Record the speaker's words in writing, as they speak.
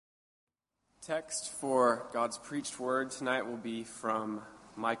Text for God's preached word tonight will be from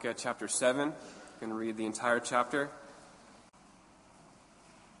Micah chapter 7. I'm going to read the entire chapter.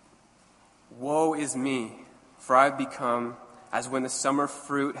 Woe is me, for I have become as when the summer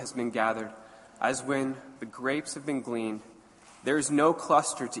fruit has been gathered, as when the grapes have been gleaned. There is no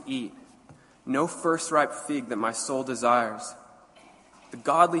cluster to eat, no first-ripe fig that my soul desires. The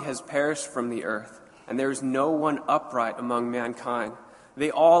godly has perished from the earth, and there is no one upright among mankind. They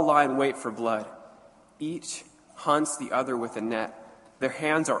all lie in wait for blood. Each hunts the other with a net. Their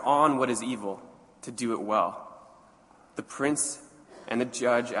hands are on what is evil, to do it well. The prince and the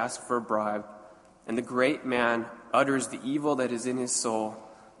judge ask for a bribe, and the great man utters the evil that is in his soul.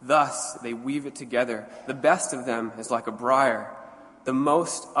 Thus they weave it together. The best of them is like a briar, the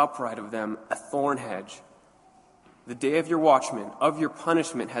most upright of them a thorn hedge. The day of your watchman, of your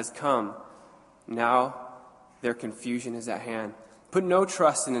punishment has come. Now their confusion is at hand. Put no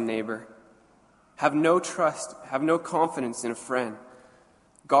trust in a neighbor. Have no confidence in a friend.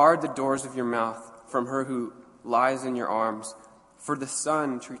 Guard the doors of your mouth from her who lies in your arms. For the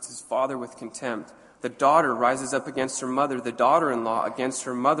son treats his father with contempt. The daughter rises up against her mother, the daughter-in-law against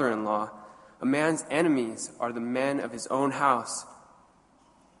her mother-in-law. A man's enemies are the men of his own house.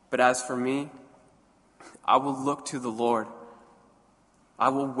 But as for me, I will look to the Lord. I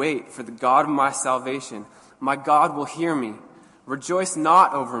will wait for the God of my salvation. My God will hear me. Rejoice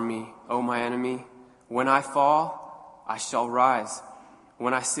not over me, O my enemy. When I fall, I shall rise.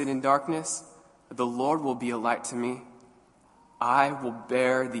 When I sit in darkness, the Lord will be a light to me. I will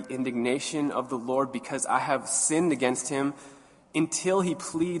bear the indignation of the Lord because I have sinned against him until he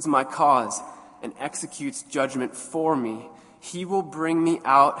pleads my cause and executes judgment for me. He will bring me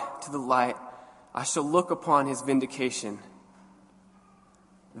out to the light. I shall look upon his vindication.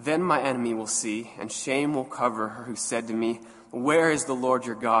 Then my enemy will see, and shame will cover her who said to me, Where is the Lord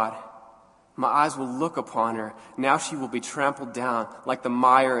your God? My eyes will look upon her. Now she will be trampled down like the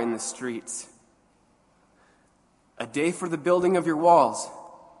mire in the streets. A day for the building of your walls.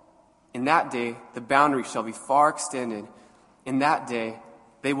 In that day, the boundary shall be far extended. In that day,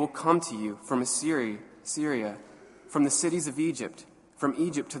 they will come to you from Syria, from the cities of Egypt, from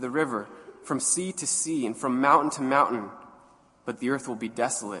Egypt to the river, from sea to sea, and from mountain to mountain. But the earth will be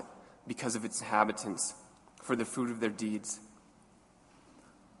desolate because of its inhabitants, for the fruit of their deeds.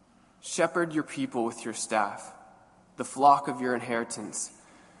 Shepherd your people with your staff, the flock of your inheritance,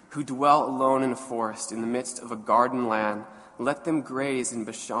 who dwell alone in a forest in the midst of a garden land. Let them graze in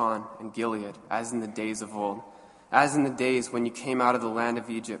Bashan and Gilead, as in the days of old, as in the days when you came out of the land of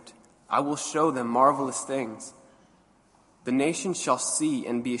Egypt. I will show them marvelous things. The nations shall see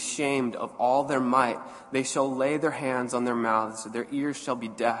and be ashamed of all their might. They shall lay their hands on their mouths, their ears shall be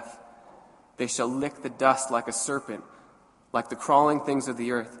deaf. They shall lick the dust like a serpent, like the crawling things of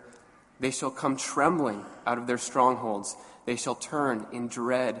the earth. They shall come trembling out of their strongholds. They shall turn in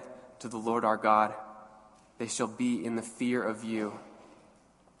dread to the Lord our God. They shall be in the fear of you.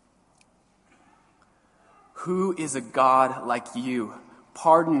 Who is a God like you,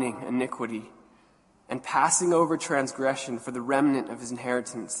 pardoning iniquity and passing over transgression for the remnant of his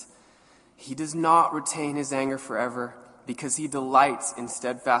inheritance? He does not retain his anger forever, because he delights in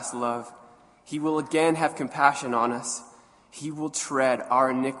steadfast love. He will again have compassion on us. He will tread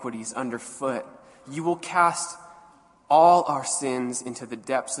our iniquities underfoot. You will cast all our sins into the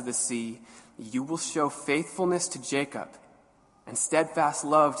depths of the sea. You will show faithfulness to Jacob and steadfast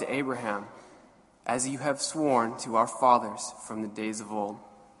love to Abraham, as you have sworn to our fathers from the days of old.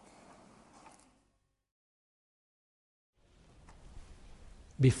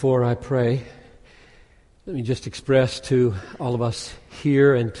 Before I pray, let me just express to all of us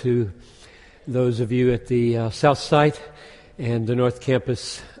here and to those of you at the South Site and the North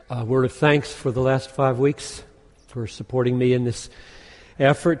Campus a word of thanks for the last 5 weeks for supporting me in this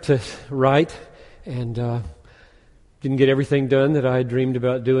effort to write. And didn't get everything done that I had dreamed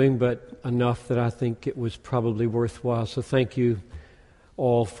about doing, but enough that I think it was probably worthwhile. So thank you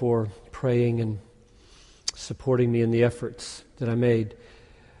all for praying and supporting me in the efforts that I made.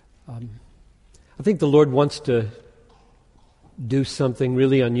 I think the Lord wants to do something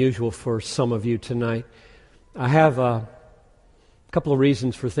really unusual for some of you tonight. I have a couple of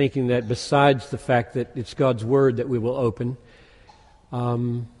reasons for thinking that, besides the fact that it's God's Word that we will open.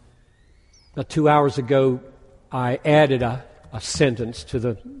 About 2 hours ago, I added a sentence to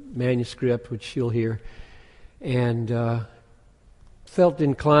the manuscript, which you'll hear, and felt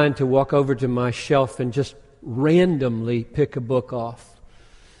inclined to walk over to my shelf and just randomly pick a book off.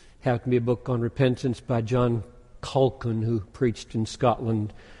 Happened to be a book on repentance by John Culkin, who preached in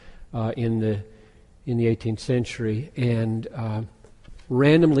Scotland in the 18th century, and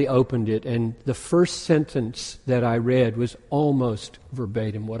randomly opened it, and the first sentence that I read was almost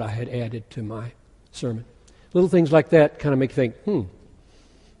verbatim what I had added to my sermon. Little things like that kind of make you think,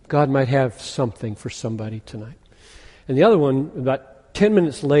 God might have something for somebody tonight. And the other one, about 10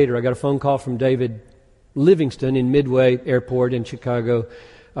 minutes later, I got a phone call from David Livingston in Midway Airport in Chicago,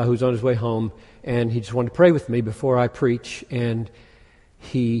 who's on his way home, and he just wanted to pray with me before I preach. And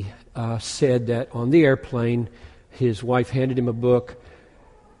he said that on the airplane, his wife handed him a book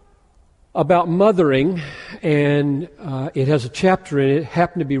about mothering, and it has a chapter in it,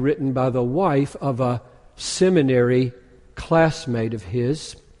 happened to be written by the wife of a seminary classmate of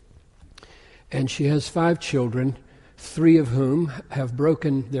his. And she has 5 children, 3 of whom have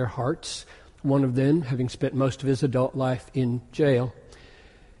broken their hearts, one of them having spent most of his adult life in jail,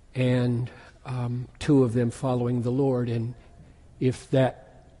 and 2 of them following the Lord. And if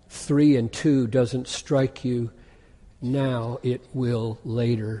that 3 and 2 doesn't strike you now, it will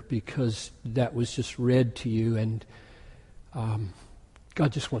later, because that was just read to you, and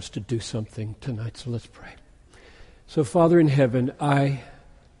God just wants to do something tonight. So let's pray. So Father in heaven, I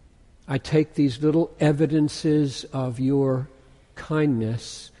take these little evidences of your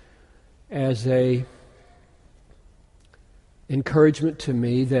kindness as a encouragement to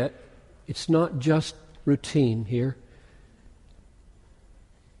me that it's not just routine here,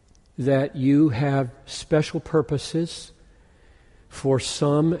 that you have special purposes for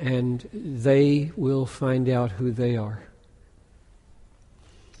some, and they will find out who they are.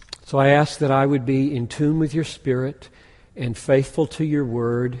 So I ask that I would be in tune with your Spirit and faithful to your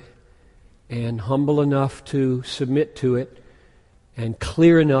word and humble enough to submit to it and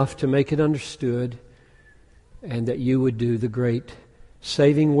clear enough to make it understood, and that you would do the great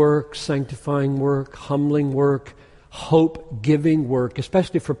saving work, sanctifying work, humbling work, hope-giving work,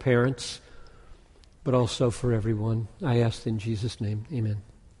 especially for parents, but also for everyone. I ask in Jesus' name, amen.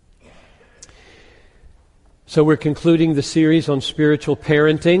 So we're concluding the series on spiritual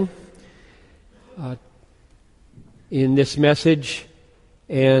parenting in this message,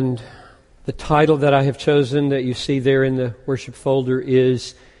 and the title that I have chosen that you see there in the worship folder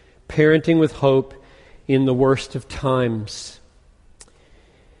is Parenting with Hope in the Worst of Times.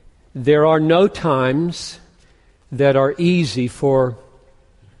 There are no times that are easy for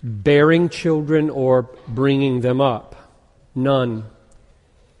bearing children or bringing them up. None.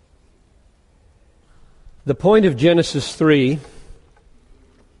 The point of Genesis 3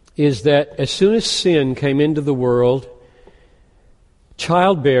 is that as soon as sin came into the world,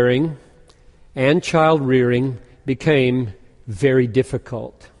 childbearing and child rearing became very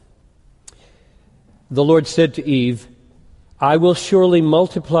difficult. The Lord said to Eve, "I will surely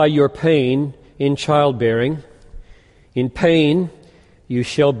multiply your pain in childbearing. In pain you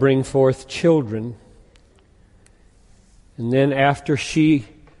shall bring forth children." And then after she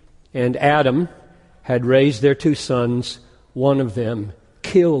and Adam had raised their 2 sons, one of them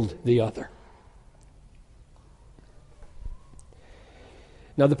killed the other.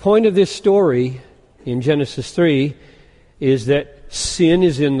 Now the point of this story in Genesis 3 is that sin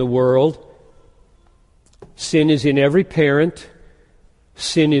is in the world. Sin is in every parent.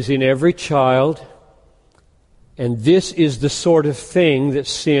 Sin is in every child. And this is the sort of thing that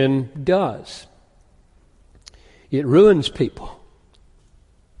sin does. It ruins people.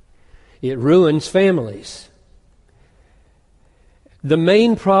 It ruins families. The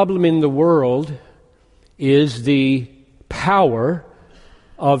main problem in the world is the power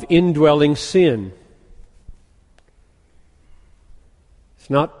of indwelling sin. It's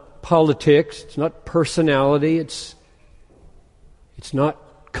not politics, it's not personality, it's not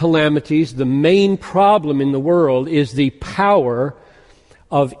calamities. The main problem in the world is the power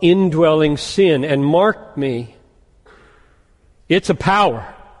of indwelling sin. And mark me, it's a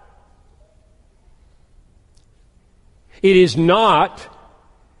power. It is not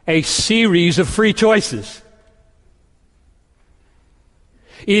a series of free choices.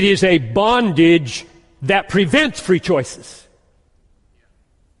 It is a bondage that prevents free choices.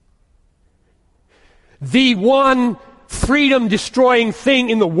 The one freedom-destroying thing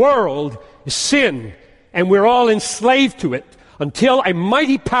in the world is sin, and we're all enslaved to it until a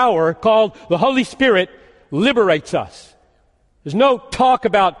mighty power called the Holy Spirit liberates us. There's no talk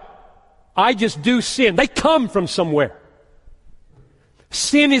about, I just do sin. They come from somewhere.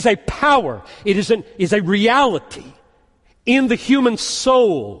 Sin is a power. It is a reality in the human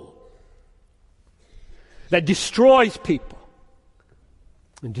soul that destroys people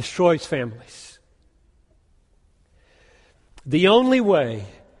and destroys families. The only way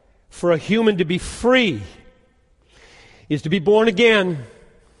for a human to be free is to be born again,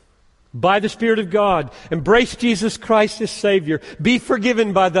 by the Spirit of God. Embrace Jesus Christ as Savior. Be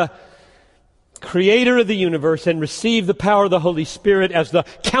forgiven by the Creator of the universe and receive the power of the Holy Spirit as the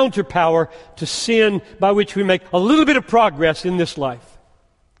counterpower to sin, by which we make a little bit of progress in this life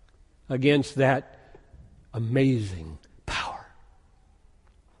against that amazing power.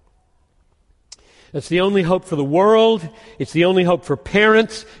 That's the only hope for the world. It's the only hope for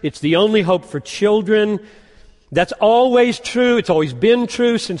parents. It's the only hope for children. That's always true. It's always been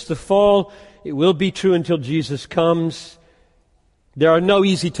true since the fall. It will be true until Jesus comes. There are no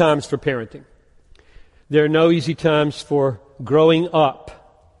easy times for parenting. There are no easy times for growing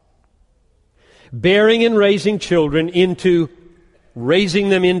up. Bearing and raising children raising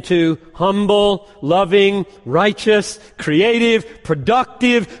them into humble, loving, righteous, creative,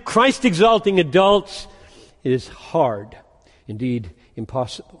 productive, Christ-exalting adults is hard, indeed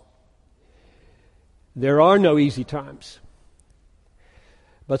impossible. There are no easy times,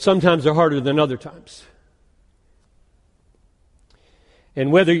 but sometimes they're harder than other times.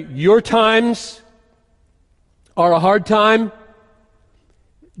 And whether your times are a hard time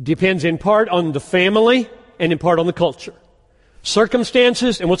depends in part on the family and in part on the culture,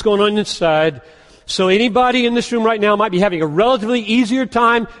 circumstances, and what's going on inside. So anybody in this room right now might be having a relatively easier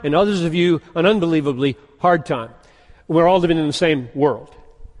time, and others of you an unbelievably hard time. We're all living in the same world,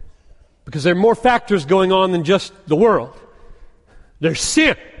 because there are more factors going on than just the world. There's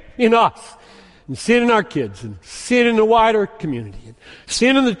sin in us, and sin in our kids, and sin in the wider community, and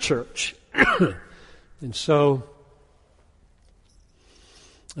sin in the church. And so,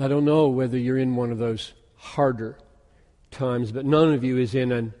 I don't know whether you're in one of those harder times, but none of you is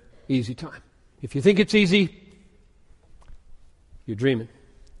in an easy time. If you think it's easy, you're dreaming.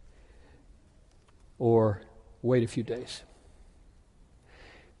 Or wait a few days.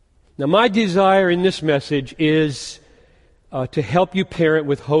 Now, my desire in this message is to help you parent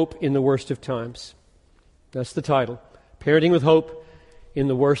with hope in the worst of times. That's the title. Parenting with Hope in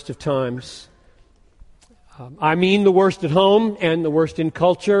the Worst of Times. I mean the worst at home and the worst in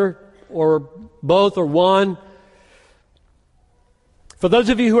culture, or both, or one. For those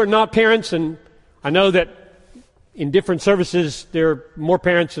of you who are not parents, and I know that in different services there are more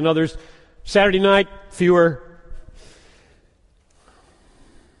parents than others. Saturday night, fewer.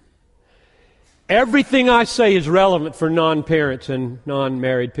 Everything I say is relevant for non-parents and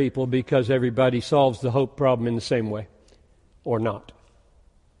non-married people, because everybody solves the hope problem in the same way, or not.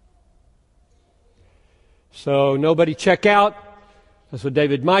 So nobody check out. That's what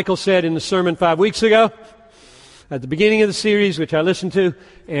David Michael said in the sermon 5 weeks ago at the beginning of the series, which I listened to,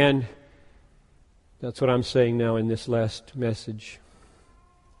 and that's what I'm saying now in this last message.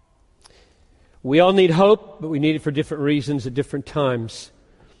 We all need hope, but we need it for different reasons at different times.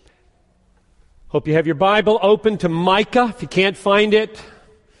 Hope you have your Bible open to Micah, if you can't find it.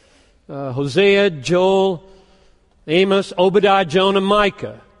 Hosea, Joel, Amos, Obadiah, Jonah,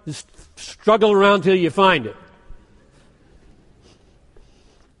 Micah. Just struggle around till you find it.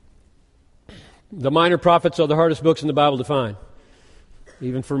 The minor prophets are the hardest books in the Bible to find,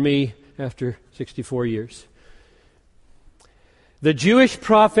 even for me after 64 years. The Jewish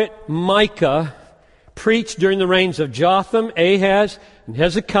prophet Micah preached during the reigns of Jotham, Ahaz, and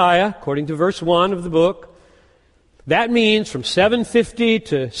Hezekiah, according to verse 1 of the book. That means from 750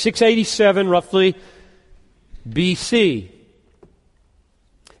 to 687, roughly, BC.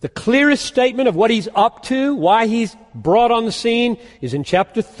 The clearest statement of what he's up to, why he's brought on the scene, is in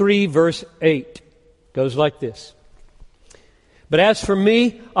chapter 3, verse 8. It goes like this. But as for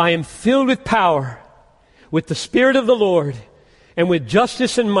me, I am filled with power, with the Spirit of the Lord, and with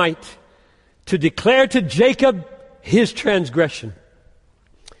justice and might, to declare to Jacob his transgression,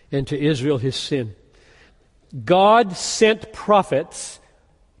 and to Israel his sin. God sent prophets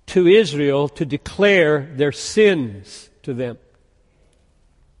to Israel to declare their sins to them.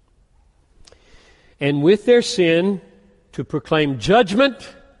 And with their sin, to proclaim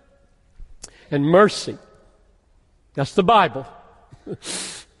judgment and mercy. That's the Bible.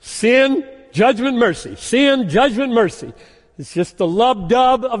 Sin, judgment, mercy. Sin, judgment, mercy. It's just the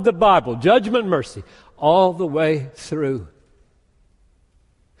lub-dub of the Bible. Judgment, mercy. All the way through.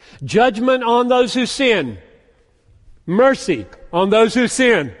 Judgment on those who sin. Mercy on those who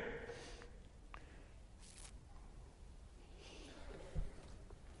sin.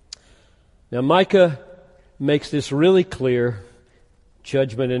 Now, Micah makes this really clear,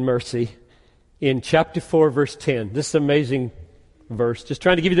 judgment and mercy, in chapter 4, verse 10. This is an amazing verse. Just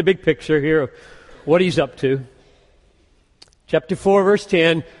trying to give you the big picture here of what he's up to. Chapter 4, verse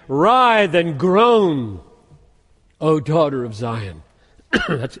 10, writhe and groan, O daughter of Zion.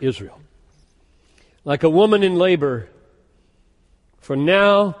 That's Israel. Like a woman in labor. For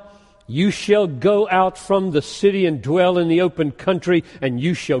now You shall go out from the city and dwell in the open country, and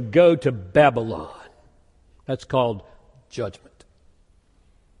you shall go to Babylon. That's called judgment.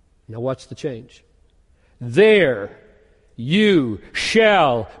 Now watch the change. There you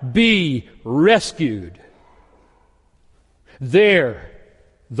shall be rescued. There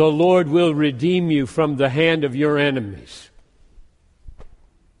the Lord will redeem you from the hand of your enemies.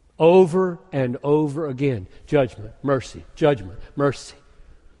 Over and over again. Judgment, mercy, judgment, mercy.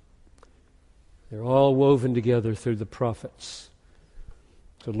 They're all woven together through the prophets.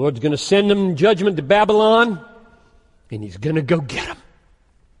 So the Lord's going to send them in judgment to Babylon, and He's going to go get them.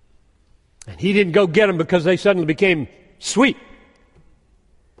 And He didn't go get them because they suddenly became sweet.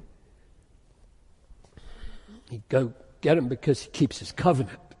 He'd go get them because He keeps His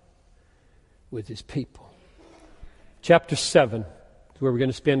covenant with His people. Chapter 7 is where we're going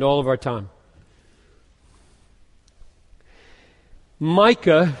to spend all of our time.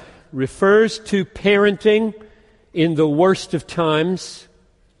 Micah refers to parenting in the worst of times,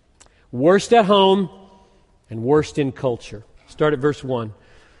 worst at home, and worst in culture. Start at verse 1.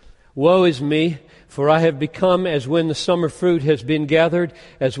 Woe is me, for I have become as when the summer fruit has been gathered,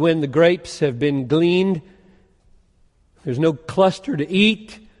 as when the grapes have been gleaned. There's no cluster to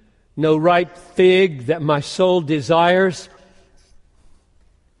eat, no ripe fig that my soul desires.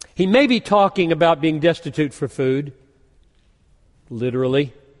 He may be talking about being destitute for food,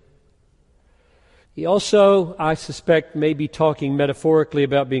 literally. He also, I suspect, may be talking metaphorically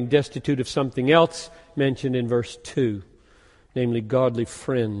about being destitute of something else mentioned in verse 2, namely godly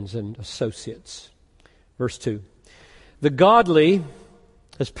friends and associates. Verse 2. The godly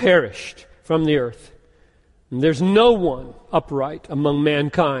has perished from the earth, and there's no one upright among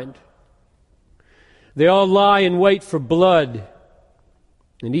mankind. They all lie in wait for blood,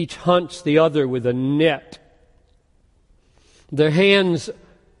 and each hunts the other with a net. Their hands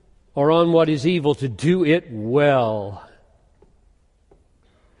are on what is evil to do it well.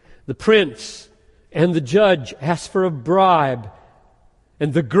 The prince and the judge ask for a bribe,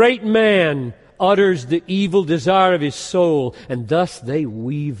 and the great man utters the evil desire of his soul, and thus they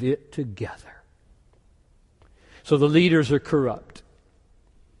weave it together. So the leaders are corrupt.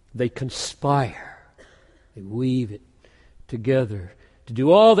 They conspire. They weave it together to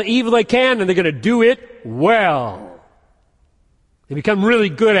do all the evil they can, and they're going to do it well. They become really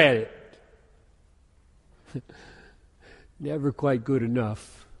good at it. Never quite good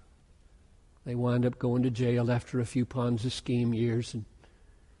enough. They wind up going to jail after a few Ponzi scheme years, and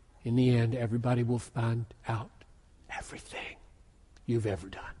in the end, everybody will find out everything you've ever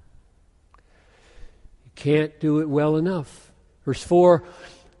done. You can't do it well enough. Verse 4,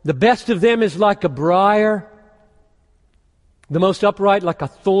 the best of them is like a briar, the most upright like a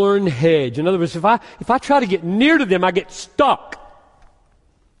thorn hedge. In other words, if I try to get near to them, I get stuck.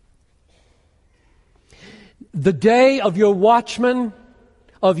 The day of your watchman,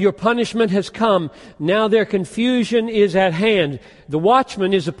 of your punishment has come. Now their confusion is at hand. The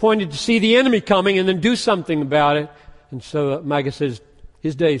watchman is appointed to see the enemy coming and then do something about it. And so Micah says,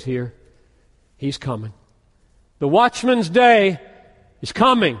 his day's here. He's coming. The watchman's day is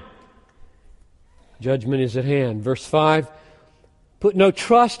coming. Judgment is at hand. Verse 5, put no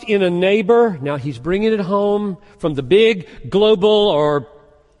trust in a neighbor. Now he's bringing it home from the big global or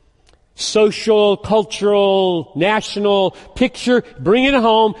social, cultural, national picture, bringing it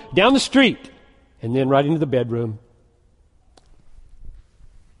home down the street and then right into the bedroom.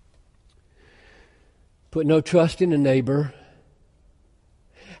 Put no trust in a neighbor.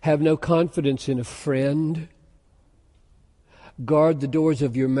 Have no confidence in a friend. Guard the doors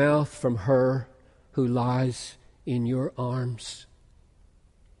of your mouth from her who lies in your arms.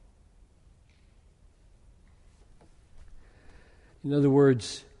 In other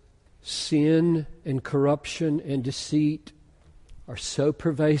words, sin and corruption and deceit are so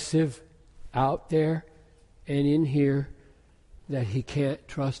pervasive out there and in here that he can't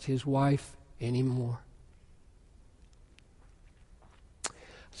trust his wife anymore. I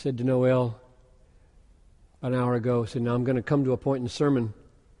said to Noel an hour ago, I said, now I'm going to come to a point in the sermon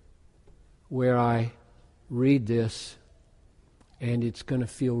where I read this and it's going to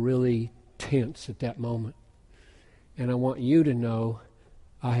feel really tense at that moment. And I want you to know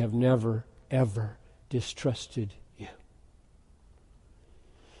I have never, ever distrusted you.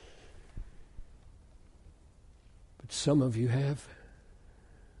 But some of you have.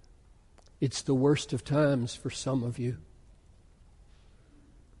 It's the worst of times for some of you.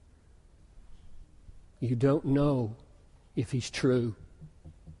 You don't know if he's true.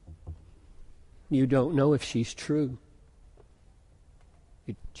 You don't know if she's true.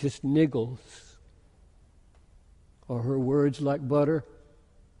 It just niggles. Are her words like butter?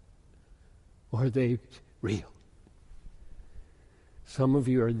 or are they real? Some of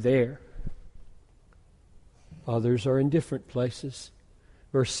you are there. Others are in different places.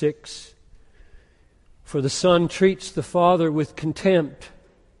 Verse 6, for the son treats the father with contempt.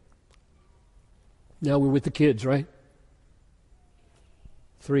 Now we're with the kids, right?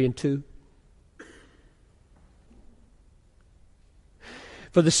 3 and 2.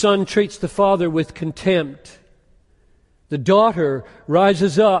 For the son treats the father with contempt. The daughter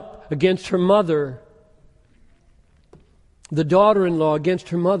rises up against her mother. The daughter-in-law against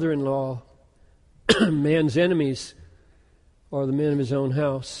her mother-in-law. Man's enemies are the men of his own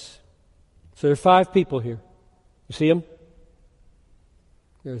house. So there are 5 people here. You see them?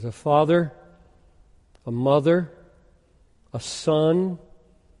 There's a father, a mother, a son,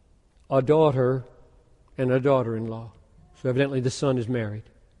 a daughter, and a daughter-in-law. So evidently the son is married.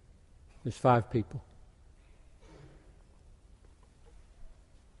 There's 5 people.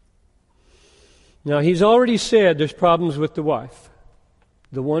 Now he's already said there's problems with the wife.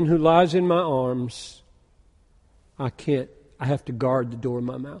 The one who lies in my arms, I have to guard the door of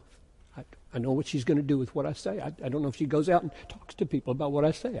my mouth. I know what she's going to do with what I say. I don't know if she goes out and talks to people about what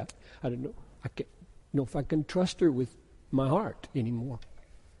I say. I don't know. I can't know if I can trust her with my heart anymore.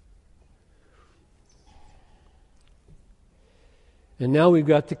 And now we've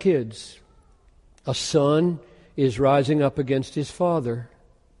got the kids. A son is rising up against his father.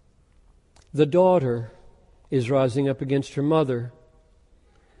 The daughter is rising up against her mother.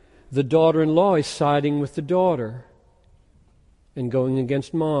 The daughter-in-law is siding with the daughter and going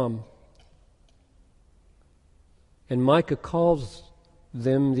against mom. And Micah calls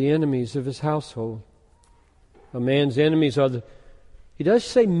them the enemies of his household. A man's enemies are he does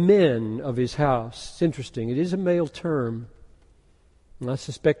say men of his house. It's interesting. It is a male term. And I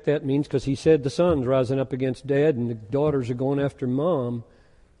suspect that means because he said the son's rising up against dad and the daughters are going after mom.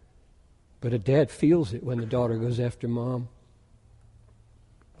 But a dad feels it when the daughter goes after mom.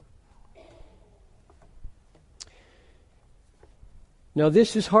 Now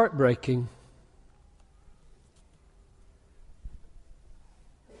this is heartbreaking.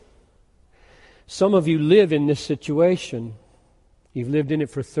 Some of you live in this situation. You've lived in it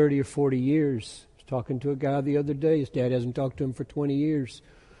for 30 or 40 years. I was talking to a guy the other day. His dad hasn't talked to him for 20 years.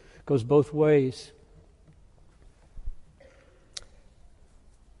 It goes both ways.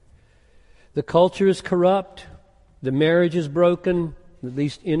 The culture is corrupt. The marriage is broken. At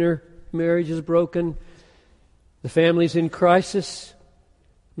least inner marriage is broken. The family's in crisis.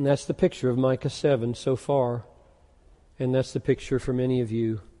 And that's the picture of Micah 7 so far. And that's the picture for many of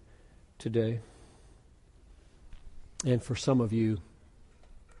you today. And for some of you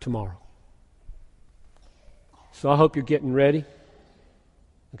tomorrow. So I hope you're getting ready.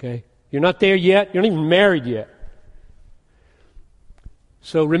 Okay? You're not there yet. You're not even married yet.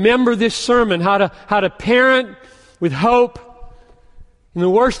 So remember this sermon, how to parent with hope in the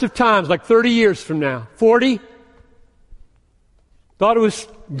worst of times, like 30 years from now. 40? Thought it was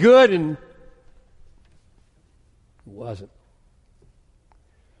good and it wasn't.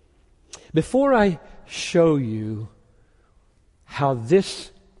 Before I show you how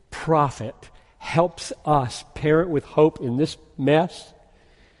this prophet helps us parent with hope in this mess,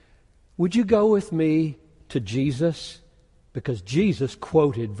 would you go with me to Jesus? Because Jesus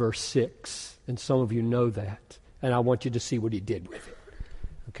quoted verse 6, and some of you know that, and I want you to see what he did with it.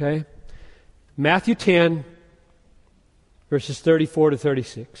 Okay? Matthew 10, verses 34 to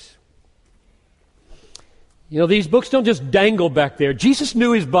 36. You know, these books don't just dangle back there. Jesus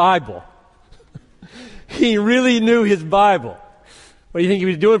knew his Bible. He really knew his Bible. What do you think he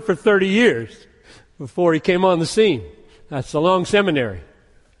was doing for 30 years before he came on the scene? That's a long seminary.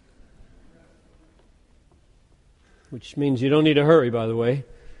 Which means you don't need to hurry, by the way.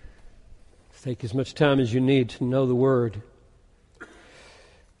 Take as much time as you need to know the Word.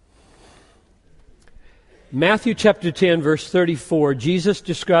 Matthew chapter 10, verse 34, Jesus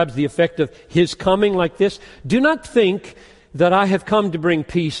describes the effect of his coming like this. Do not think that I have come to bring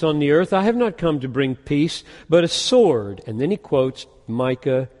peace on the earth. I have not come to bring peace, but a sword. And then he quotes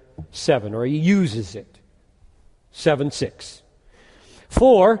Micah 7, or he uses it. 7:6.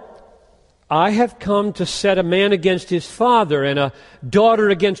 For I have come to set a man against his father, and a daughter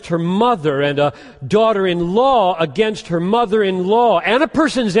against her mother, and a daughter-in-law against her mother-in-law. And a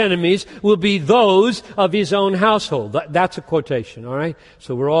person's enemies will be those of his own household. That's a quotation, all right?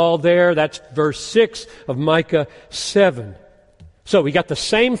 So we're all there. That's verse 6 of Micah 7. So we got the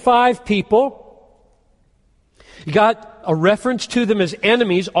same 5 people. You got a reference to them as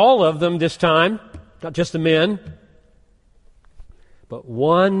enemies, all of them this time, not just the men. But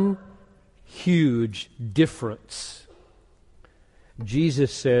one huge difference.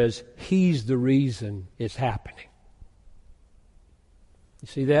 Jesus says He's the reason it's happening. You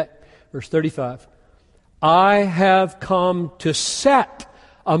see that? Verse 35. I have come to set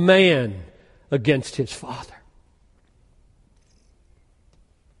a man against his father.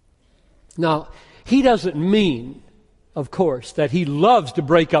 Now, He doesn't mean, of course, that He loves to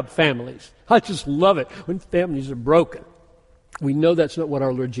break up families. I just love it when families are broken. We know that's not what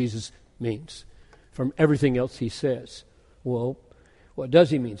our Lord Jesus means from everything else He says. Well, what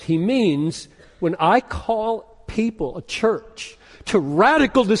does He mean? He means when I call people, a church, to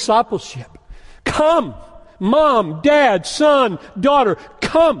radical discipleship, come, mom, dad, son, daughter,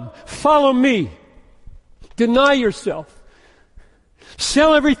 come, follow me. Deny yourself.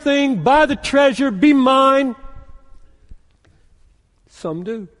 Sell everything, buy the treasure, be mine. Some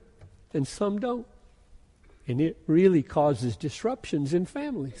do, and some don't. And it really causes disruptions in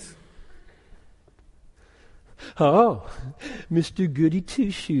families. Oh, Mr. Goody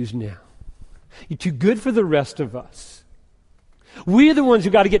Two-Shoes now. You're too good for the rest of us. We're the ones who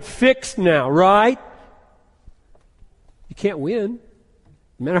got to get fixed now, right? You can't win,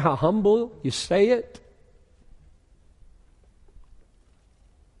 no matter how humble you say it.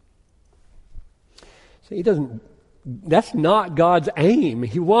 See, He doesn't, that's not God's aim.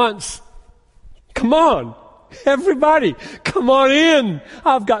 He wants, come on, everybody, come on in.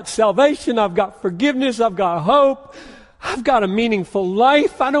 I've got salvation, I've got forgiveness, I've got hope, I've got a meaningful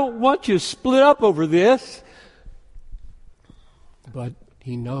life. I don't want you split up over this. But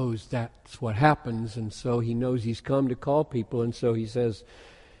He knows that's what happens, and so He knows He's come to call people, and so He says,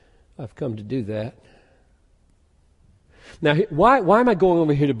 I've come to do that. Now, why am I going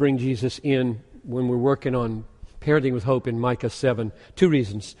over here to bring Jesus in when we're working on parenting with hope in Micah 7? Two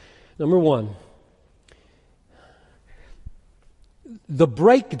reasons. Number one, the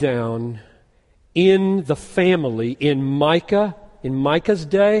breakdown in the family in Micah's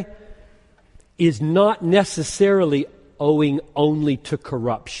day, is not necessarily owing only to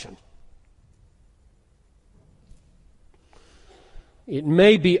corruption. It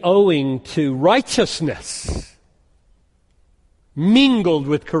may be owing to righteousness mingled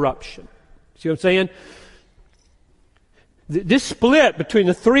with corruption. See what I'm saying? This split between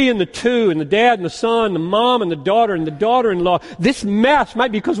the 3 and the 2, and the dad and the son, the mom and the daughter-in-law, this mess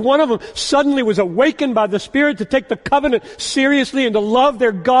might be because one of them suddenly was awakened by the Spirit to take the covenant seriously and to love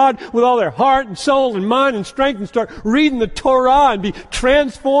their God with all their heart and soul and mind and strength and start reading the Torah and be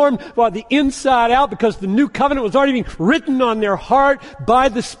transformed by the inside out because the new covenant was already being written on their heart by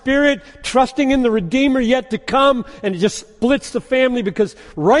the Spirit, trusting in the Redeemer yet to come, and it just splits the family because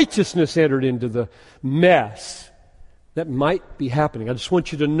righteousness entered into the mess. That might be happening. I just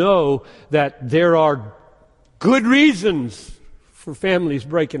want you to know that there are good reasons for families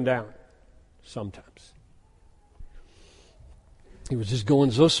breaking down sometimes. It was just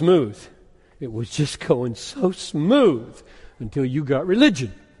going so smooth. It was just going so smooth until you got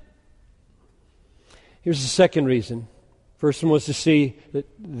religion. Here's the second reason. First one was to see that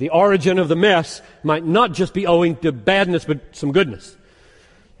the origin of the mess might not just be owing to badness, but some goodness.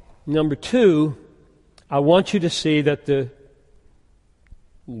 Number two, I want you to see that the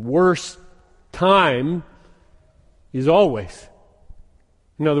worst time is always.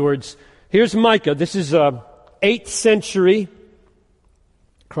 In other words, here's Micah. This is 8th century,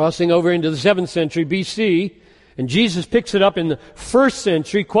 crossing over into the 7th century BC. And Jesus picks it up in the 1st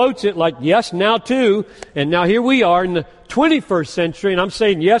century, quotes it like, yes, now too. And now here we are in the 21st century. And I'm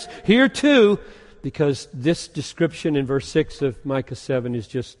saying, yes, here too. Because this description in verse 6 of Micah 7 is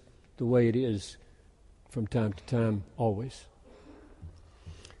just the way it is. From time to time, always.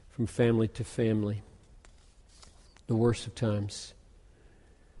 From family to family. The worst of times.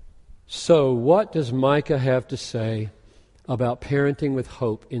 So, what does Micah have to say about parenting with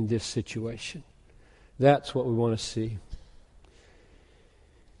hope in this situation? That's what we want to see.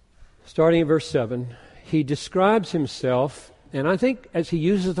 Starting in verse 7, he describes himself, and I think as he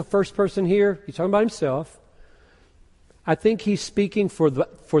uses the first person here, he's talking about himself. I think he's speaking for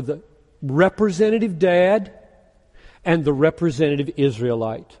the representative dad and the representative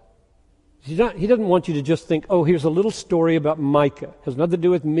Israelite. He doesn't want you to just think, oh, here's a little story about Micah. It has nothing to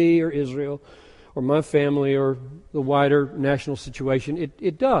do with me or Israel or my family or the wider national situation.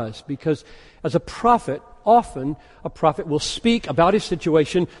 It does, because as a prophet, often a prophet will speak about his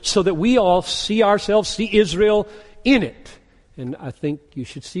situation so that we all see ourselves, see Israel in it. And I think you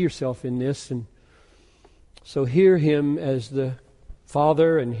should see yourself in this. And so hear him as the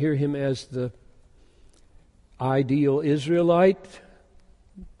father and hear him as the ideal Israelite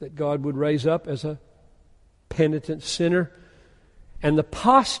that God would raise up as a penitent sinner. And the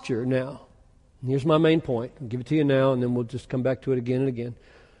posture now Here's my main point. I'll give it to you now, and then we'll just come back to it again and again.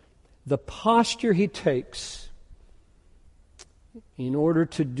 The posture he takes in order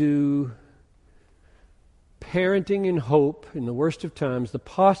to do parenting in hope in the worst of times, the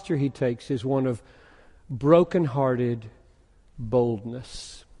posture he takes is one of broken-hearted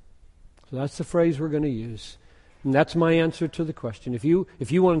boldness. So that's the phrase we're going to use. And that's my answer to the question. If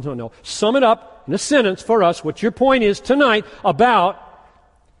you want to know, sum it up in a sentence for us, what your point is tonight about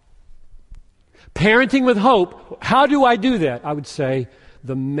parenting with hope. How do I do that? I would say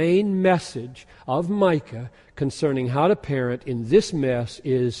the main message of Micah concerning how to parent in this mess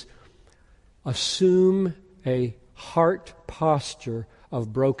is assume a heart posture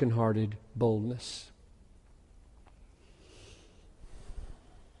of broken-hearted boldness.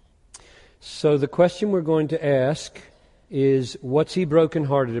 So the question we're going to ask is, what's he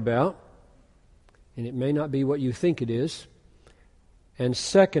broken-hearted about? And it may not be what you think it is. And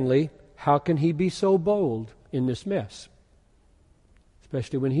secondly, how can he be so bold in this mess?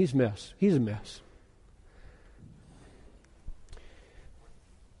 Especially when he's a mess.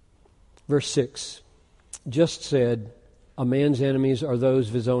 Verse 6 just said, a man's enemies are those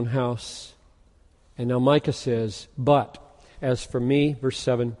of his own house. And now Micah says, but as for me, verse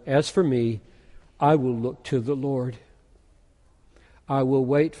 7, as for me, I will look to the Lord. I will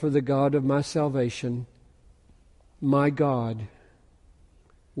wait for the God of my salvation. My God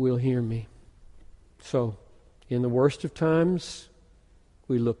will hear me. So, in the worst of times,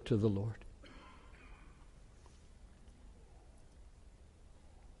 we look to the Lord.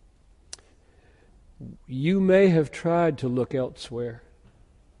 You may have tried to look elsewhere.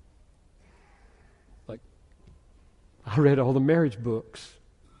 Like, I read all the marriage books.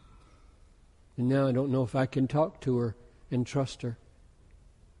 And now I don't know if I can talk to her and trust her.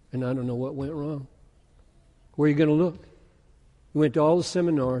 And I don't know what went wrong. Where are you going to look? You went to all the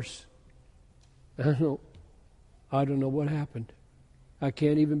seminars. I don't know what happened. I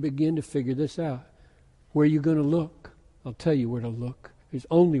can't even begin to figure this out. Where are you going to look? I'll tell you where to look. There's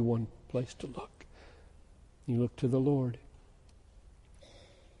only one place to look. You look to the Lord.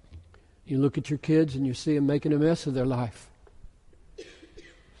 You look at your kids and you see them making a mess of their life.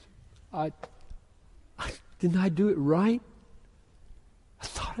 Didn't I do it right? I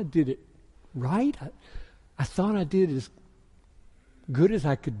thought I did it right. I thought I did as good as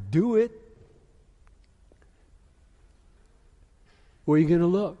I could do it. Where are you going to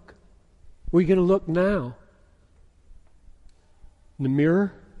look? Where are you going to look now? In the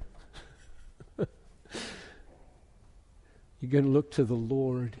mirror? You're going to look to the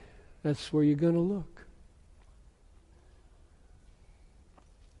Lord. That's where you're going to look.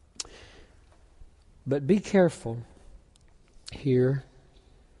 But be careful here.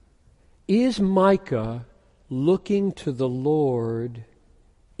 Is Micah looking to the Lord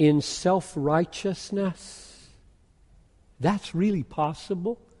in self-righteousness? That's really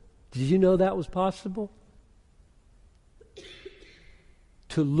possible. Did you know that was possible?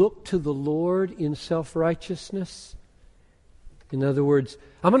 To look to the Lord in self-righteousness? In other words,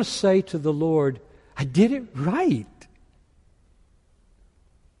 I'm going to say to the Lord, I did it right.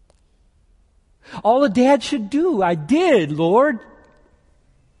 All a dad should do, I did, Lord.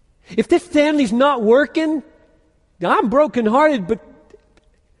 If this family's not working, I'm brokenhearted, but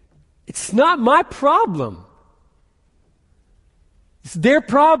it's not my problem. It's their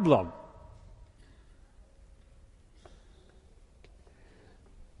problem.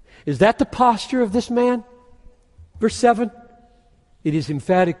 Is that the posture of this man? Verse 7? It is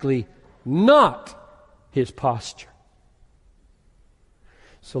emphatically not his posture.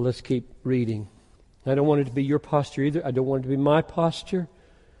 So let's keep reading. I don't want it to be your posture either. I don't want it to be my posture.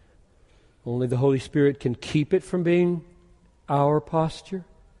 Only the Holy Spirit can keep it from being our posture.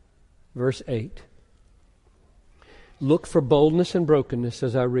 Verse 8. Look for boldness and brokenness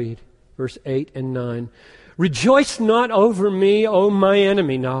as I read. Verse 8 and 9. Rejoice not over me, O my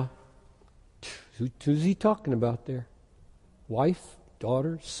enemy. Now, who's he talking about there? Wife,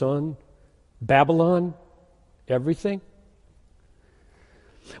 daughter, son, Babylon, everything?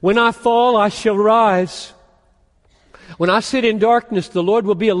 When I fall, I shall rise. When I sit in darkness, the Lord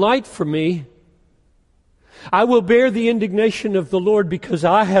will be a light for me. I will bear the indignation of the Lord because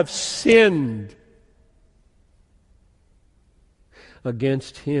I have sinned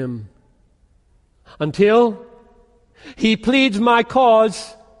against Him. Until He pleads my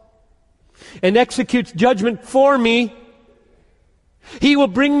cause and executes judgment for me, He will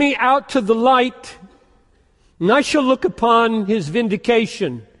bring me out to the light, and I shall look upon His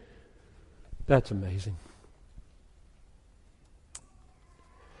vindication. That's amazing.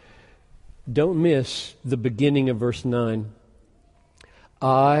 Don't miss the beginning of verse 9.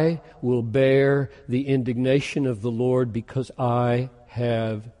 I will bear the indignation of the Lord because I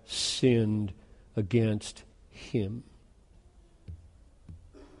have sinned against Him.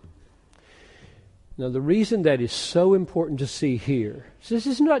 Now, the reason that is so important to see here, this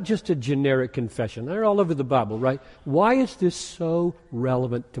is not just a generic confession. They're all over the Bible, right? Why is this so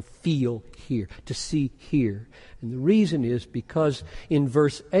relevant to feel here, to see here? And the reason is because in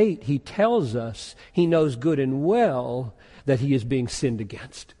verse 8, he tells us he knows good and well that he is being sinned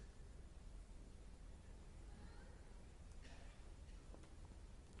against.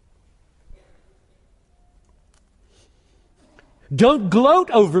 Don't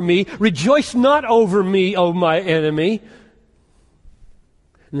gloat over me. Rejoice not over me, O my enemy.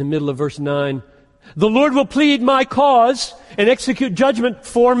 In the middle of verse 9, the Lord will plead my cause and execute judgment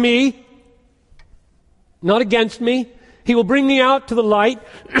for me, not against me. He will bring me out to the light.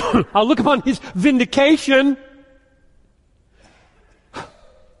 I'll look upon His vindication. That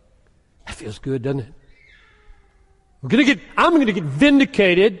feels good, doesn't it? I'm going to get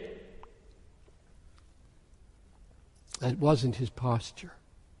vindicated. That wasn't his posture.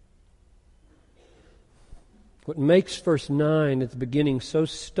 What makes verse 9 at the beginning so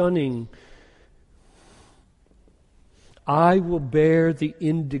stunning, I will bear the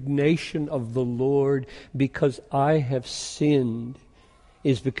indignation of the Lord because I have sinned,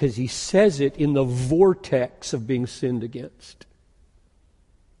 is because he says it in the vortex of being sinned against.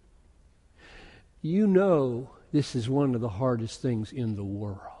 You know this is one of the hardest things in the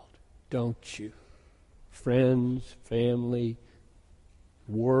world, don't you? Friends, family,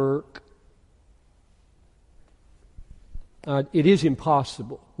 work. It is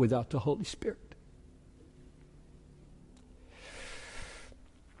impossible without the Holy Spirit.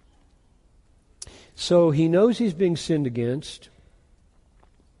 So he knows he's being sinned against.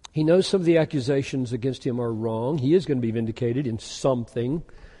 He knows some of the accusations against him are wrong. He is going to be vindicated in something.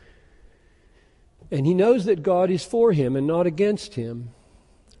 And he knows that God is for him and not against him.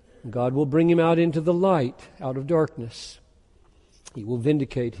 God will bring him out into the light, out of darkness. He will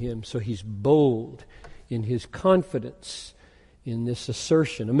vindicate him. So he's bold in his confidence in this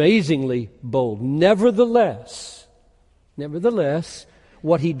assertion. Amazingly bold. Nevertheless,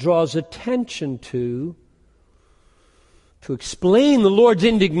 what he draws attention to explain the Lord's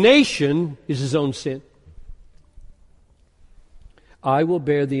indignation, is his own sin. I will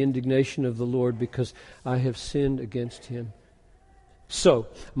bear the indignation of the Lord because I have sinned against him. So,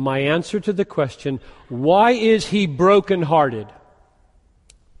 my answer to the question, why is he brokenhearted?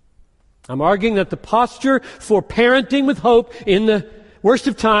 I'm arguing that the posture for parenting with hope in the worst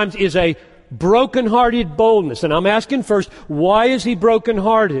of times is a brokenhearted boldness. And I'm asking first, why is he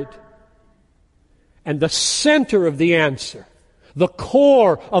brokenhearted? And the center of the answer, the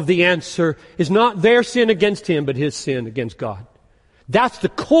core of the answer, is not their sin against him, but his sin against God. That's the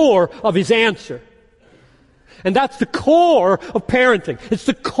core of his answer. And that's the core of parenting. It's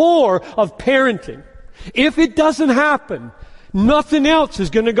the core of parenting. If it doesn't happen, nothing else is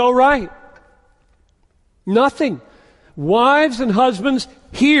going to go right. Nothing. Wives and husbands,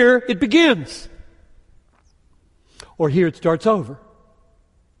 here it begins. Or here it starts over.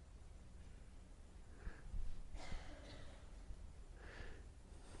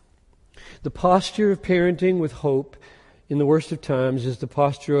 The posture of parenting with hope in the worst of times is the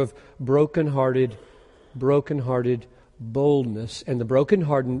posture of brokenhearted boldness. And the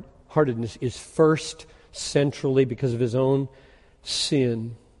brokenheartedness is first centrally because of his own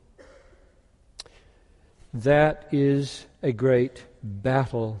sin. That is a great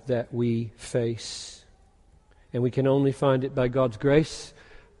battle that we face. And we can only find it by God's grace.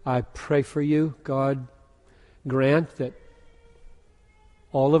 I pray for you, God, grant that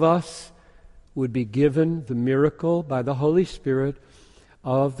all of us would be given the miracle by the Holy Spirit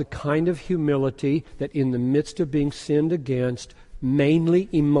of the kind of humility that in the midst of being sinned against, mainly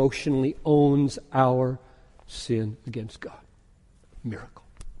emotionally owns our sin against God. Miracle.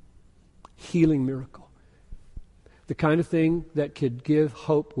 Healing miracle. The kind of thing that could give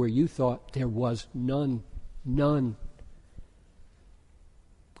hope where you thought there was none. None.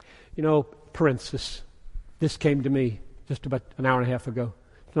 You know, parenthesis. This came to me just about an hour and a half ago.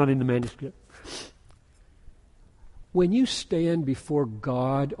 It's not in the manuscript. When you stand before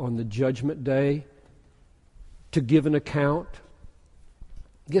God on the judgment day to give an account,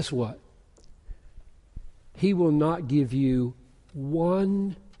 guess what? He will not give you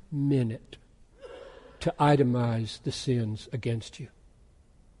 1 minute to itemize the sins against you.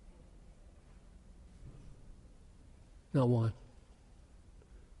 Not one.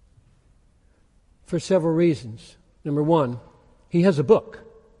 For several reasons. Number one, he has a book.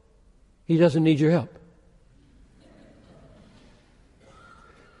 He doesn't need your help.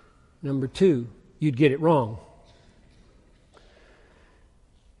 Number two, you'd get it wrong.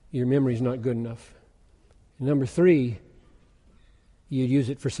 Your memory's not good enough. And number three, you'd use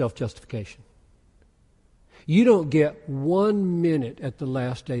it for self-justification. You don't get 1 minute at the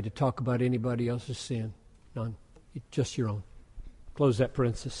last day to talk about anybody else's sin. None. It's just your own. Close that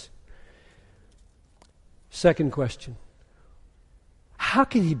parenthesis. Second question. How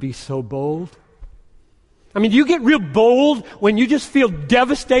can he be so bold? I mean, do you get real bold when you just feel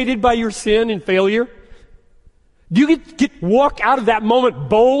devastated by your sin and failure? Do you walk out of that moment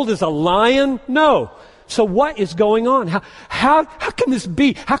bold as a lion? No. So what is going on? How can this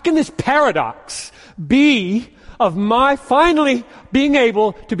be? How can this paradox be of my finally being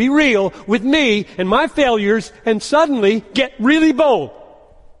able to be real with me and my failures and suddenly get really bold?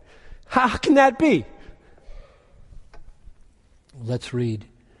 How can that be? Let's read.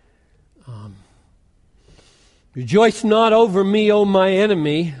 Rejoice not over me, O my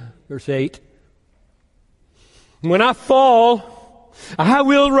enemy, verse 8. When I fall, I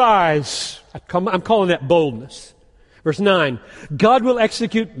will rise. I'm calling that boldness. Verse 9. God will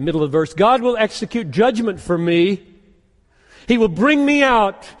execute, middle of the verse, God will execute judgment for me. He will bring me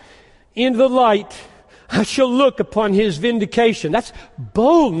out into the light. I shall look upon His vindication. That's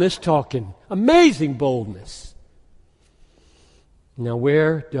boldness talking. Amazing boldness. Now,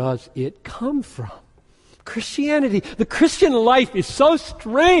 where does it come from? Christianity. The Christian life is so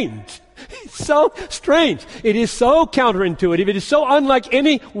strange. It's so strange. It is so counterintuitive. It is so unlike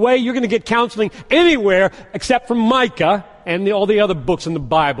any way you're going to get counseling anywhere except from Micah and all the other books in the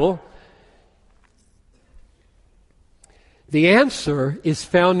Bible. The answer is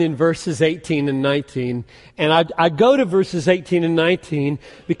found in verses 18 and 19. And I go to verses 18 and 19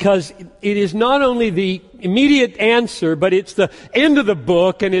 because it is not only the immediate answer, but it's the end of the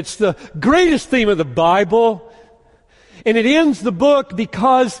book and it's the greatest theme of the Bible. And it ends the book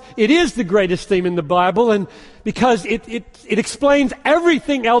because it is the greatest theme in the Bible and because it explains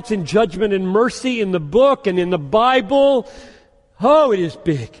everything else in judgment and mercy in the book and in the Bible. Oh, it is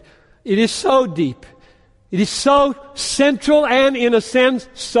big. It is so deep. It is so central and, in a sense,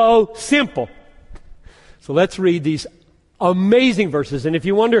 so simple. So let's read these amazing verses. And if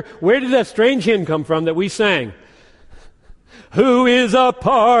you wonder, where did that strange hymn come from that we sang? Who is a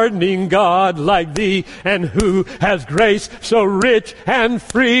pardoning God like thee, and who has grace so rich and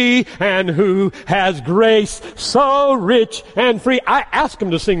free, and who has grace so rich and free. I asked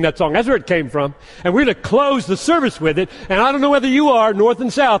him to sing that song. That's where it came from. And we're going to close the service with it. And I don't know whether you are north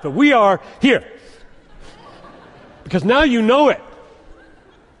and south, but we are here. Because now you know it.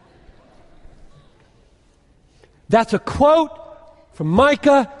 That's a quote from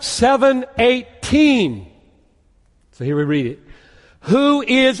Micah 7:18. So here we read it. Who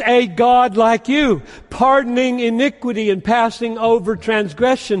is a God like you, pardoning iniquity and passing over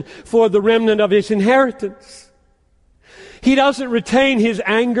transgression for the remnant of His inheritance? He doesn't retain His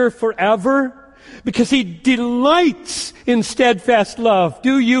anger forever because He delights in steadfast love.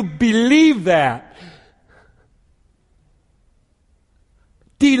 Do you believe that?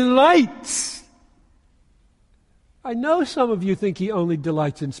 Delights. I know some of you think He only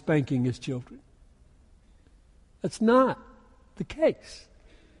delights in spanking His children. That's not the case.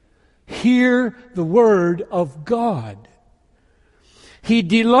 Hear the word of God. He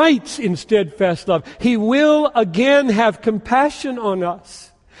delights in steadfast love. He will again have compassion on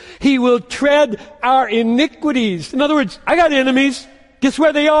us. He will tread our iniquities. In other words, I got enemies. Guess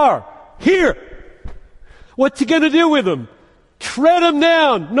where they are? Here. What's He going to do with them? Tread them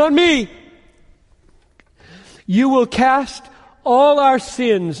down, not me. You will cast all our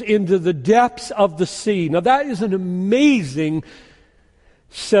sins into the depths of the sea. Now that is an amazing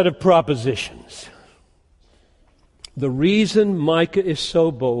set of propositions. The reason Micah is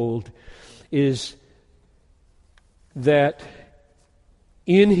so bold is that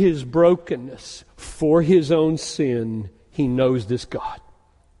in his brokenness for his own sin, he knows this God.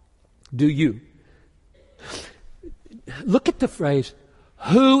 Do you? Look at the phrase,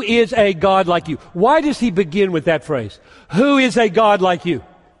 who is a God like you? Why does he begin with that phrase? Who is a God like you?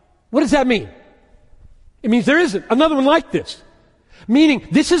 What does that mean? It means there isn't another one like this. Meaning,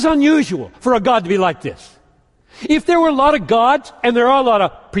 this is unusual for a God to be like this. If there were a lot of gods, and there are a lot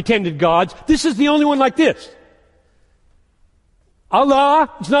of pretended gods, this is the only one like this.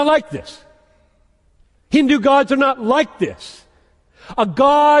 Allah is not like this. Hindu gods are not like this. A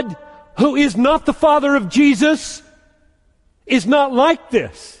God who is not the Father of Jesus is not like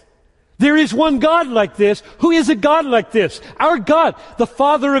this. There is one God like this. Who is a God like this? Our God, the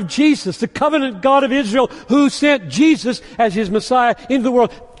Father of Jesus, the covenant God of Israel, who sent Jesus as His Messiah into the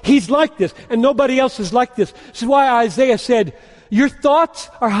world. He's like this, and nobody else is like this. This is why Isaiah said, Your thoughts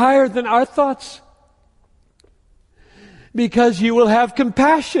are higher than our thoughts. Because you will have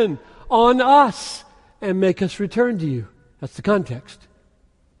compassion on us and make us return to you. That's the context.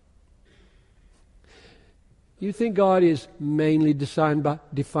 You think God is mainly defined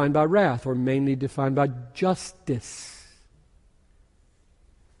by wrath or mainly defined by justice?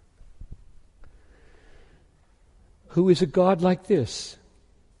 Who is a God like this?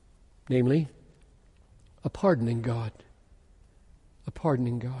 Namely, a pardoning God. A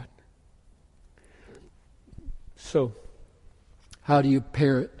pardoning God. So, how do you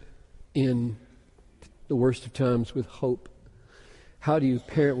parent in the worst of times with hope? How do you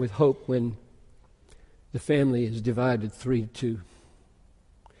parent with hope when the family is divided 3-2,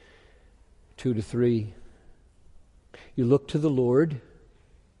 2-3? You look to the Lord,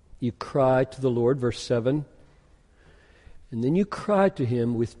 you cry to the Lord, verse 7, and then you cry to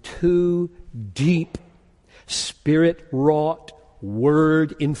Him with 2 deep, Spirit-wrought,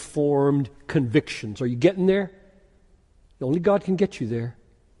 Word-informed convictions. Are you getting there? Only God can get you there.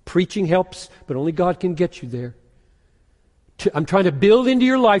 Preaching helps, but only God can get you there. I'm trying to build into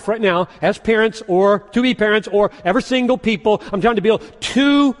your life right now, as parents or to-be parents or ever single people, I'm trying to build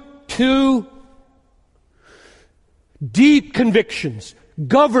two deep convictions,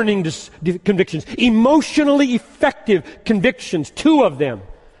 governing convictions, emotionally effective convictions, 2 of them.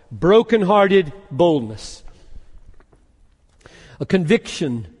 Broken-hearted boldness. A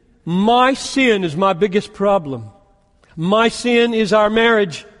conviction. My sin is my biggest problem. My sin is our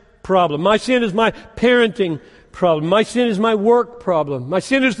marriage problem. My sin is my parenting problem. My sin is my work problem. My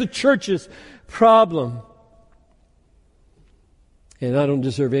sin is the church's problem. And I don't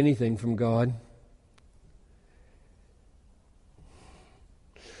deserve anything from God.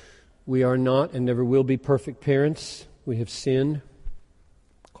 We are not and never will be perfect parents. We have sinned.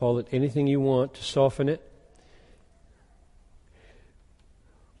 Call it anything you want to soften it.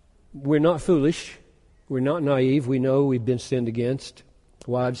 We're not foolish. We're not naive. We know we've been sinned against.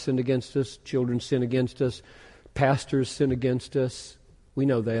 Wives sin against us. Children sin against us. Pastors sin against us. We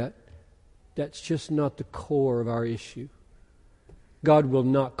know that. That's just not the core of our issue. God will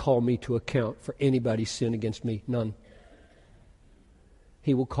not call me to account for anybody's sin against me. None.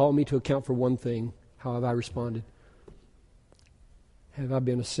 He will call me to account for one thing. How have I responded? Have I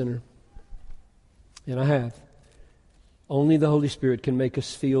been a sinner? And I have. Only the Holy Spirit can make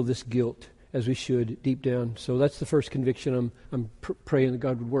us feel this guilt as we should deep down. So that's the first conviction I'm praying that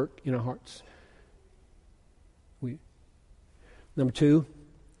God would work in our hearts. Number 2,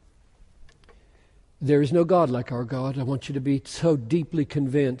 there is no God like our God. I want you to be so deeply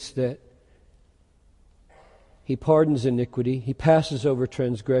convinced that He pardons iniquity, He passes over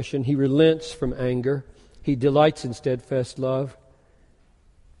transgression, He relents from anger, He delights in steadfast love.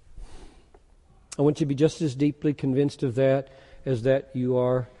 I want you to be just as deeply convinced of that as that you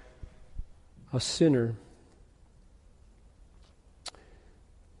are a sinner.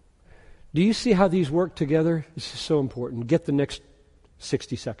 Do you see how these work together? This is so important. Get the next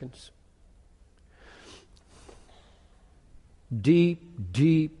 60 seconds.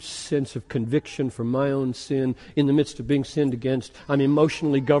 Deep sense of conviction for my own sin in the midst of being sinned against. I'm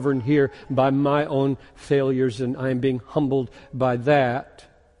emotionally governed here by my own failures, and I am being humbled by that.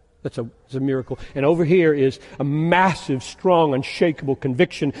 That's a miracle. And over here is a massive, strong, unshakable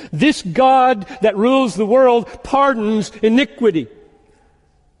conviction. This God that rules the world pardons iniquity.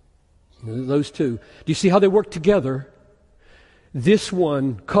 Those 2. Do you see how they work together? This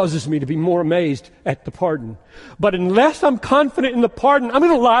one causes me to be more amazed at the pardon. But unless I'm confident in the pardon, I'm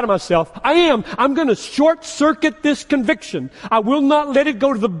going to lie to myself. I'm going to short-circuit this conviction. I will not let it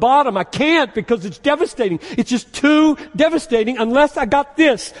go to the bottom. I can't, because it's devastating. It's just too devastating unless I got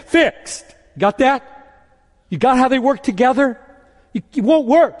this fixed. Got that? You got how they work together? It won't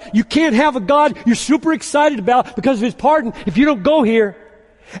work. You can't have a God you're super excited about because of His pardon if you don't go here.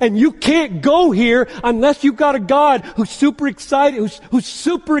 And you can't go here unless you've got a God who's super excited, who's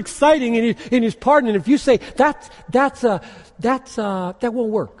super exciting in His pardon. And if you say that won't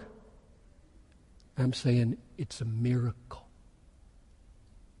work, I'm saying it's a miracle.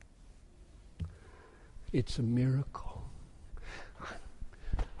 It's a miracle.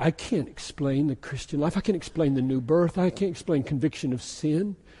 I can't explain the Christian life. I can't explain the new birth. I can't explain conviction of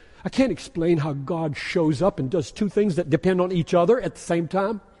sin. I can't explain how God shows up and does 2 things that depend on each other at the same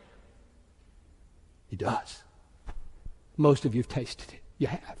time. He does. Most of you have tasted it. You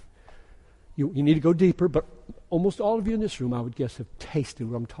have. You need to go deeper, but almost all of you in this room, I would guess, have tasted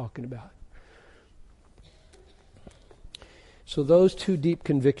what I'm talking about. So those 2 deep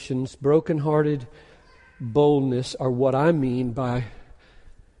convictions, brokenhearted boldness, are what I mean by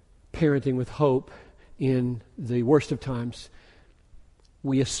parenting with hope in the worst of times.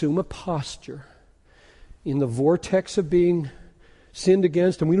 we assume a posture in the vortex of being sinned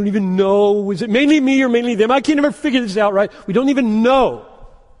against, and we don't even know, is it mainly me or mainly them? I can't ever figure this out right. We don't even know.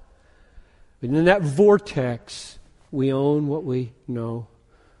 But in that vortex, we own what we know.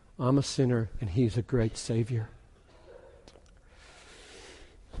 I'm a sinner, and He's a great Savior.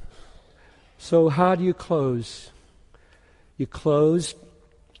 So how do you close? You close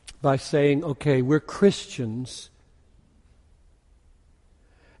by saying, okay, we're Christians,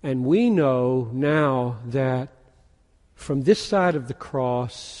 and we know now that from this side of the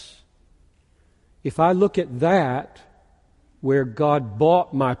cross, if I look at that, where God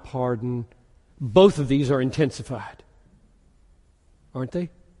bought my pardon, both of these are intensified. Aren't they?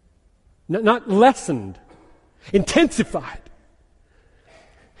 Not lessened, intensified.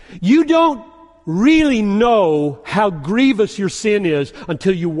 You don't really know how grievous your sin is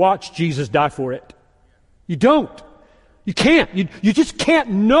until you watch Jesus die for it. You don't. You can't. You just can't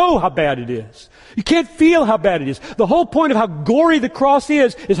know how bad it is. You can't feel how bad it is. The whole point of how gory the cross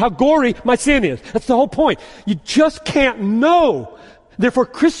is how gory my sin is. That's the whole point. You just can't know. Therefore,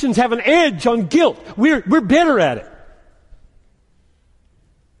 Christians have an edge on guilt. We're better at it.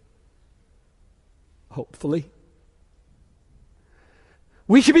 Hopefully.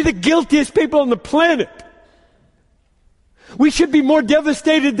 We should be the guiltiest people on the planet. We should be more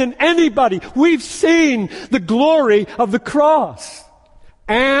devastated than anybody. We've seen the glory of the cross.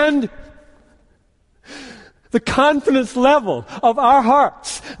 And the confidence level of our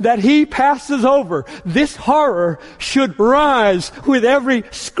hearts that He passes over. This horror should rise with every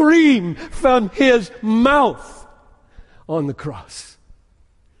scream from His mouth on the cross.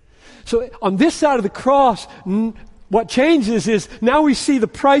 So on this side of the cross, what changes is now we see the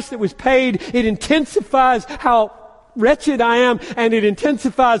price that was paid. It intensifies how wretched I am, and it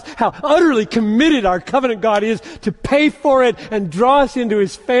intensifies how utterly committed our covenant God is to pay for it and draw us into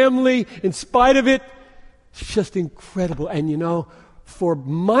His family in spite of it. It's just incredible. And you know, for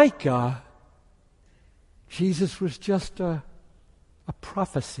Micah, Jesus was just a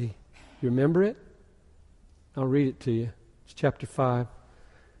prophecy. You remember it? I'll read it to you. It's chapter 5,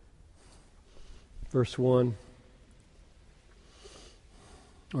 verse 1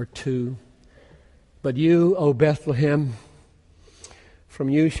 or 2. But you, O Bethlehem, from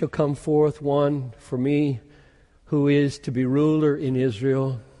you shall come forth one for me who is to be ruler in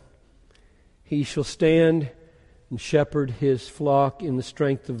Israel. He shall stand and shepherd his flock in the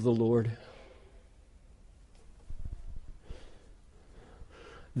strength of the Lord.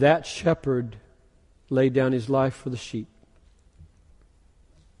 That shepherd laid down his life for the sheep.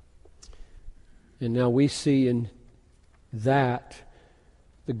 And now we see in that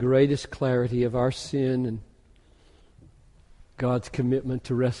the greatest clarity of our sin and God's commitment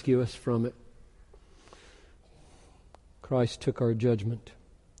to rescue us from it. Christ took our judgment.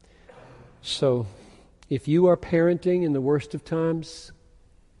 So, if you are parenting in the worst of times,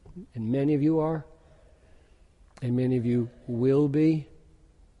 and many of you are, and many of you will be,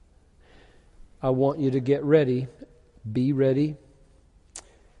 I want you to get ready. Be ready. I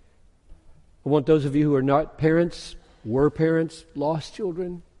want those of you who are not parents, were parents, lost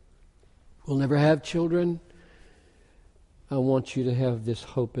children, will never have children, I want you to have this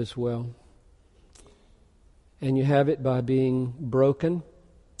hope as well. And you have it by being broken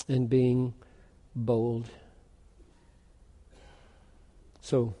and being bold.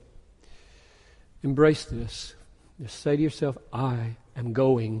 So, embrace this. Just say to yourself, I am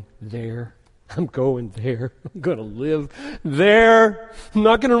going there. I'm going there. I'm going to live there. I'm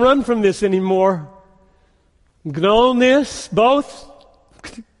not going to run from this anymore. I'm going to own this, both.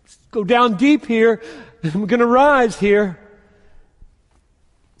 Go down deep here. I'm going to rise here.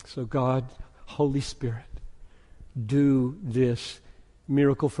 So God, Holy Spirit, do this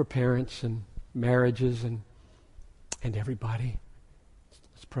miracle for parents and marriages and everybody.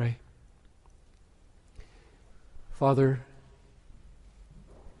 Let's pray. Father,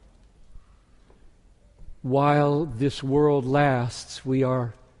 while this world lasts, we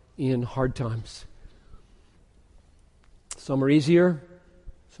are in hard times. Some are easier,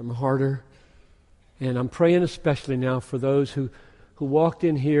 some are harder. And I'm praying especially now for those who walked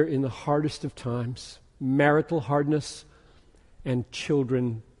in here in the hardest of times, marital hardness and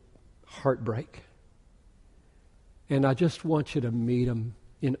children heartbreak. And I just want you to meet them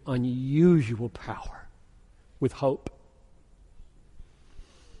in unusual power with hope.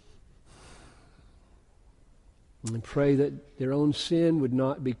 And pray that their own sin would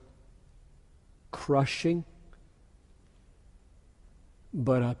not be crushing,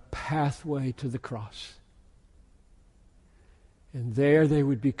 but a pathway to the cross. And there they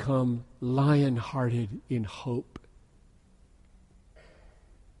would become lion-hearted in hope.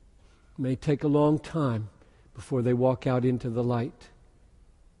 may take a long time before they walk out into the light.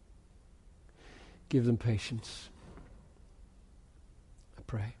 Give them patience. I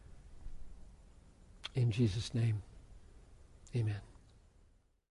pray. In Jesus' name, amen.